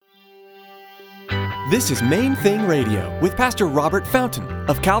This is Main Thing Radio with Pastor Robert Fountain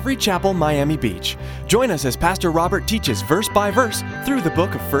of Calvary Chapel, Miami Beach. Join us as Pastor Robert teaches verse by verse through the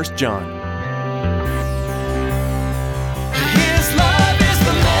book of 1 John. His love is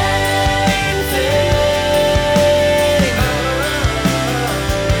the main thing.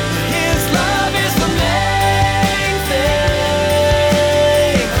 His love is the main thing.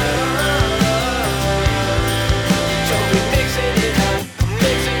 So we're mixing it up,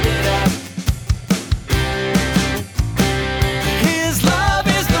 mixing it up. His love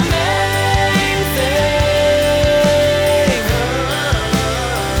is the main thing.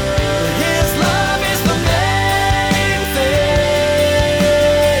 His love is the main thing.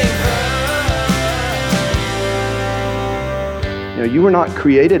 You know, you were not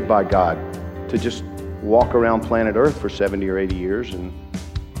created by God to just walk around planet Earth for 70 or 80 years and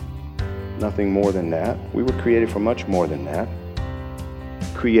nothing more than that. We were created for much more than that.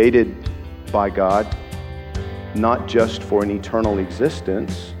 Created by God, not just for an eternal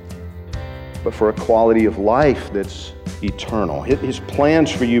existence, but for a quality of life that's eternal. His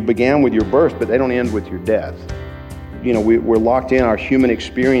plans for you began with your birth, but they don't end with your death. You know, we're locked in our human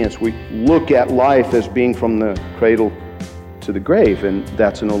experience. We look at life as being from the cradle to the grave, and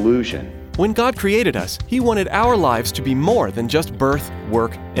that's an illusion. When God created us, He wanted our lives to be more than just birth,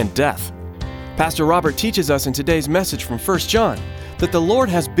 work, and death. Pastor Robert teaches us in today's message from 1 John that the Lord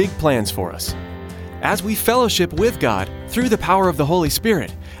has big plans for us. As we fellowship with God through the power of the Holy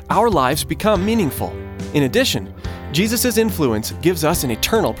Spirit, our lives become meaningful. In addition, Jesus' influence gives us an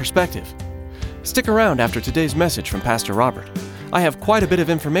eternal perspective. Stick around after today's message from Pastor Robert. I have quite a bit of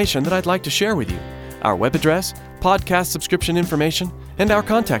information that I'd like to share with you. Our web address, podcast subscription information, and our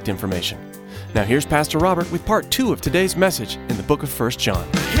contact information. Now here's Pastor Robert with part 2 of today's message in the book of 1 John.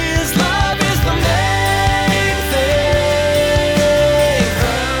 His love is the main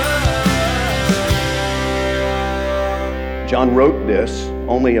thing. John wrote this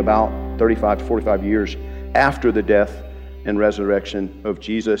only about 35 to 45 years after the death and resurrection of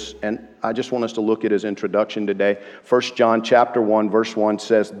Jesus. And I just want us to look at his introduction today. 1 John chapter 1, verse 1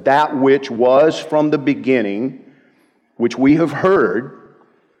 says, "That which was from the beginning, which we have heard,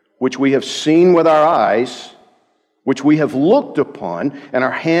 which we have seen with our eyes, which we have looked upon, and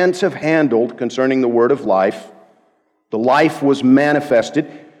our hands have handled concerning the word of life. The life was manifested,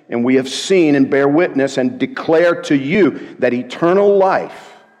 and we have seen and bear witness and declare to you that eternal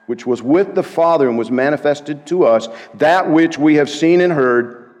life, which was with the Father and was manifested to us, that which we have seen and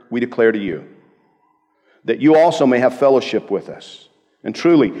heard, we declare to you, that you also may have fellowship with us. And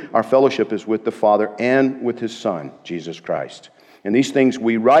truly, our fellowship is with the Father and with His Son, Jesus Christ. And these things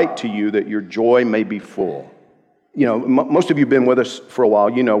we write to you that your joy may be full." You know, most of you have been with us for a while.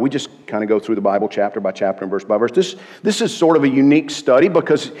 You know, we just kind of go through the Bible chapter by chapter and verse by verse. This is sort of a unique study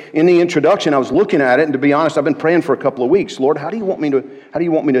because in the introduction I was looking at it, and to be honest, I've been praying for a couple of weeks. Lord, how do you want me to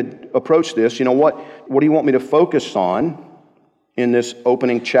approach this? You know, what do you want me to focus on in this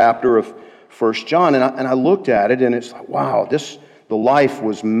opening chapter of 1 John? And I looked at it, and it's like, wow, the life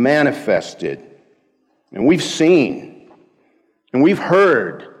was manifested, and we've seen, and we've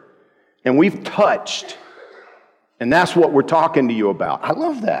heard, and we've touched. And that's what we're talking to you about. I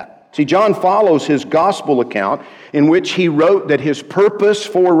love that. See, John follows his gospel account in which he wrote that his purpose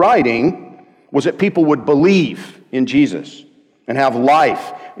for writing was that people would believe in Jesus and have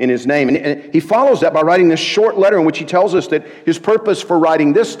life in His name. And he follows that by writing this short letter in which he tells us that his purpose for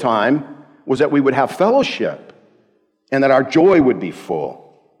writing this time was that we would have fellowship and that our joy would be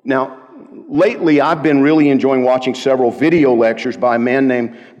full. Now, lately I've been really enjoying watching several video lectures by a man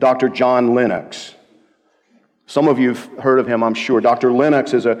named Dr. John Lennox. Some of you have heard of him, I'm sure. Dr.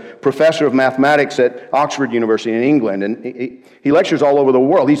 Lennox is a professor of mathematics at Oxford University in England, and he lectures all over the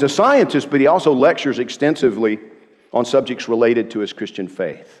world. He's a scientist, but he also lectures extensively on subjects related to his Christian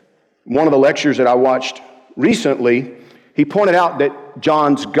faith. One of the lectures that I watched recently, he pointed out that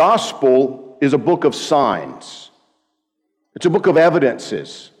John's gospel is a book of signs. It's a book of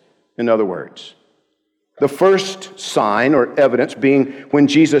evidences, in other words. The first sign or evidence being when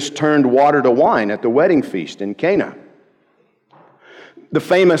Jesus turned water to wine at the wedding feast in Cana. The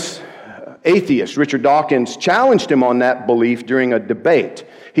famous atheist Richard Dawkins challenged him on that belief during a debate.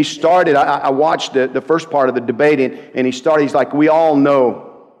 He started, I watched the first part of the debate, and he's like, we all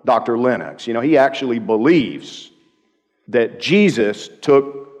know Dr. Lennox. You know, he actually believes that Jesus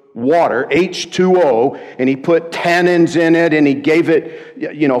took water, H2O, and he put tannins in it, and he gave it,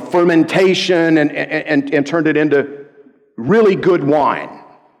 you know, fermentation, and turned it into really good wine.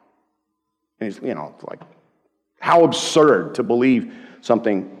 And he's, you know, it's like, how absurd to believe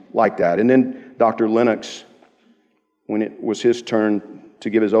something like that. And then Dr. Lennox, when it was his turn to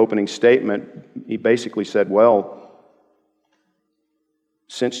give his opening statement, he basically said, well,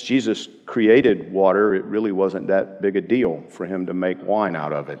 since Jesus created water, it really wasn't that big a deal for him to make wine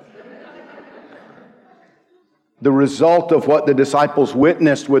out of it. The result of what the disciples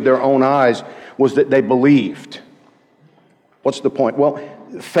witnessed with their own eyes was that they believed. What's the point? Well,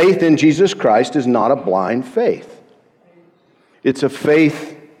 faith in Jesus Christ is not a blind faith. It's a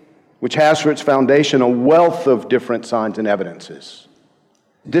faith which has for its foundation a wealth of different signs and evidences.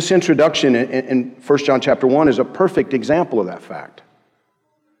 This introduction in 1 John chapter 1 is a perfect example of that fact.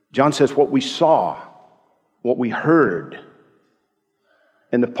 John says what we saw, what we heard.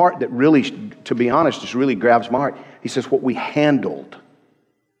 And the part that really, to be honest, just really grabs my heart, he says what we handled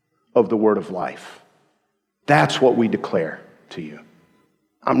of the word of life. That's what we declare to you.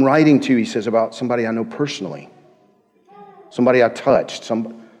 I'm writing to you, he says, about somebody I know personally, somebody I touched,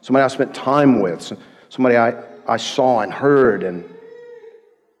 somebody I spent time with, somebody I saw and heard, and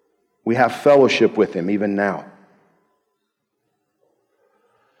we have fellowship with him even now.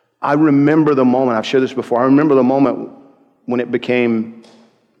 I remember the moment, I've shared this before, I remember the moment when it became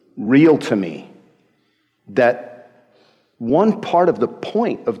real to me that one part of the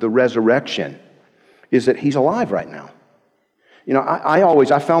point of the resurrection is that he's alive right now. You know,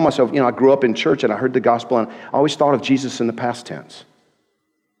 I found myself, I grew up in church and I heard the gospel and I always thought of Jesus in the past tense.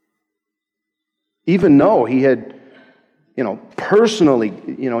 Even though he had, personally,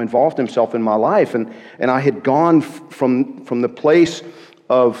 involved himself in my life and I had gone from the place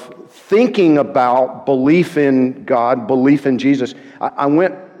of thinking about belief in God, belief in Jesus. I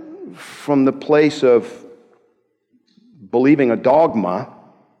went from the place of believing a dogma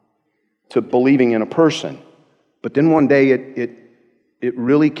to believing in a person. But then one day it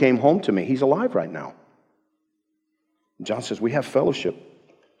really came home to me. He's alive right now. John says we have fellowship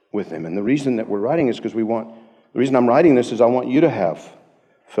with him. And the reason that we're writing is because the reason I'm writing this is I want you to have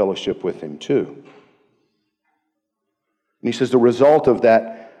fellowship with him too. And he says the result of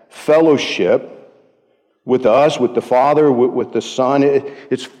that fellowship with us, with the Father, with the Son,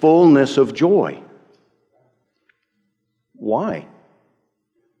 it's fullness of joy. Why?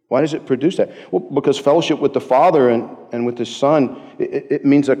 Why does it produce that? Well, because fellowship with the Father and with the Son, it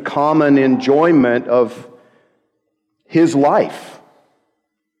means a common enjoyment of his life.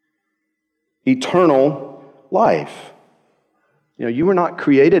 Eternal life. You were not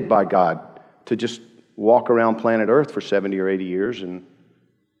created by God to just walk around planet Earth for 70 or 80 years and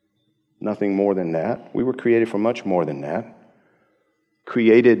nothing more than that. We were created for much more than that.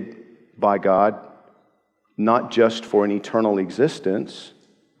 Created by God, not just for an eternal existence,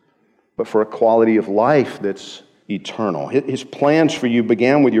 but for a quality of life that's eternal. His plans for you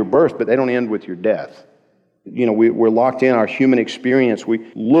began with your birth, but they don't end with your death. We're locked in our human experience.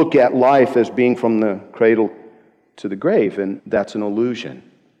 We look at life as being from the cradle to the grave, and that's an illusion.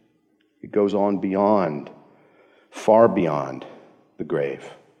 It goes on beyond, far beyond the grave.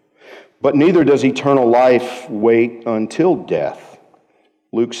 But neither does eternal life wait until death.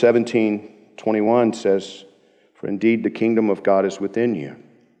 Luke 17:21 says, "For indeed the kingdom of God is within you."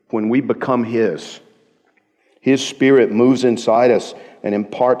 When we become His Spirit moves inside us and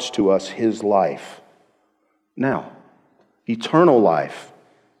imparts to us His life. Now, eternal life,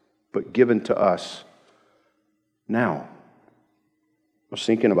 but given to us now. I was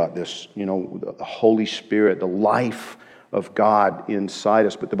thinking about this, the Holy Spirit, the life of God inside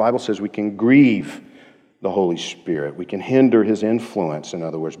us. But the Bible says we can grieve the Holy Spirit. We can hinder His influence, in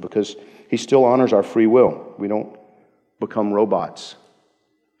other words, because He still honors our free will. We don't become robots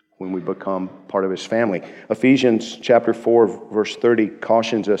when we become part of His family. Ephesians chapter 4, verse 30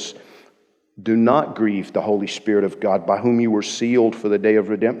 cautions us, "Do not grieve the Holy Spirit of God, by whom you were sealed for the day of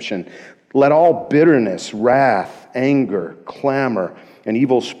redemption. Let all bitterness, wrath, anger, clamor, and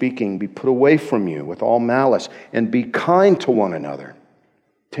evil speaking be put away from you with all malice, and be kind to one another,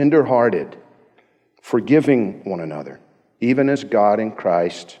 tender-hearted, forgiving one another, even as God in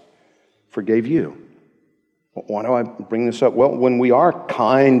Christ forgave you." Why do I bring this up? Well, when we are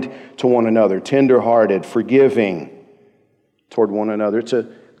kind to one another, tender-hearted, forgiving toward one another, it's a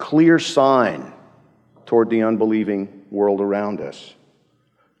clear sign toward the unbelieving world around us.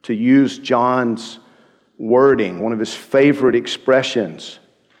 To use John's wording, one of his favorite expressions,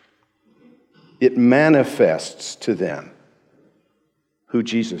 it manifests to them who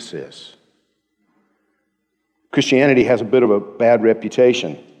Jesus is. Christianity has a bit of a bad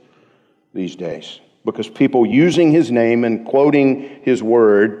reputation these days because people using His name and quoting His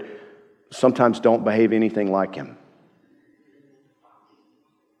word sometimes don't behave anything like Him.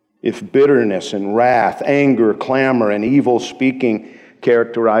 If bitterness and wrath, anger, clamor, and evil speaking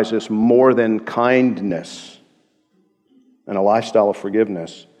characterize us more than kindness, and a lifestyle of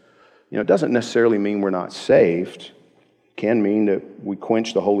forgiveness, it doesn't necessarily mean we're not saved. It can mean that we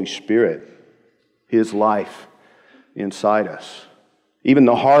quench the Holy Spirit, His life inside us. Even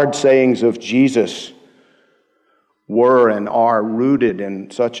the hard sayings of Jesus were and are rooted in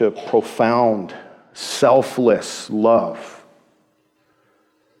such a profound, selfless love.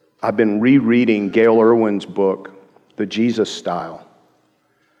 I've been rereading Gail Irwin's book, The Jesus Style.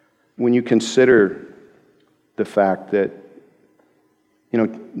 When you consider the fact that,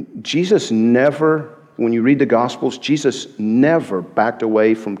 Jesus never, when you read the Gospels, Jesus never backed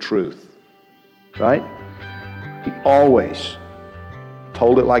away from truth, right? He always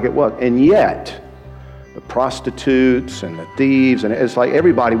told it like it was. And yet, the prostitutes and the thieves, and it's like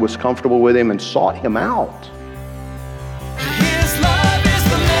everybody was comfortable with him and sought him out. His love is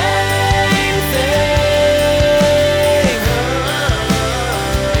the main thing.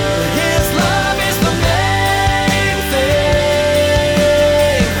 His love is the main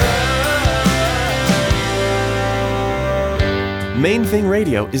thing. Main Thing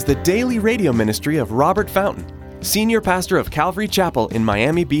Radio is the daily radio ministry of Robert Fountain, Senior Pastor of Calvary Chapel in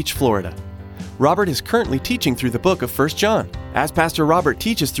Miami Beach, Florida. Robert is currently teaching through the book of 1 John. As Pastor Robert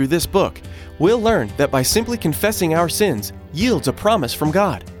teaches through this book, we'll learn that by simply confessing our sins yields a promise from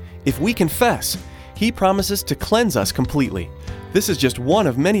God. If we confess, He promises to cleanse us completely. This is just one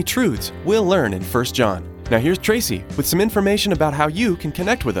of many truths we'll learn in 1 John. Now here's Tracy with some information about how you can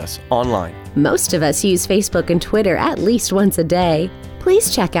connect with us online. Most of us use Facebook and Twitter at least once a day.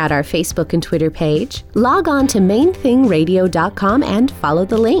 Please check out our Facebook and Twitter page. Log on to mainthingradio.com and follow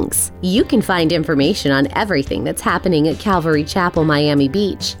the links. You can find information on everything that's happening at Calvary Chapel, Miami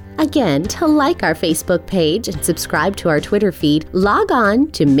Beach. Again, to like our Facebook page and subscribe to our Twitter feed, log on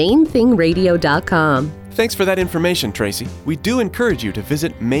to mainthingradio.com. Thanks for that information, Tracy. We do encourage you to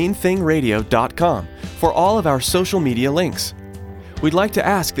visit mainthingradio.com for all of our social media links. We'd like to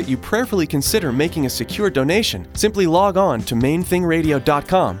ask that you prayerfully consider making a secure donation. Simply log on to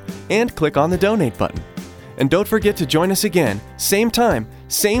mainthingradio.com and click on the donate button. And don't forget to join us again, same time,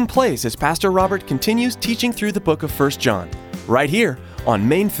 same place as Pastor Robert continues teaching through the book of 1 John, right here on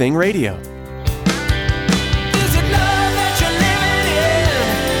Main Thing Radio.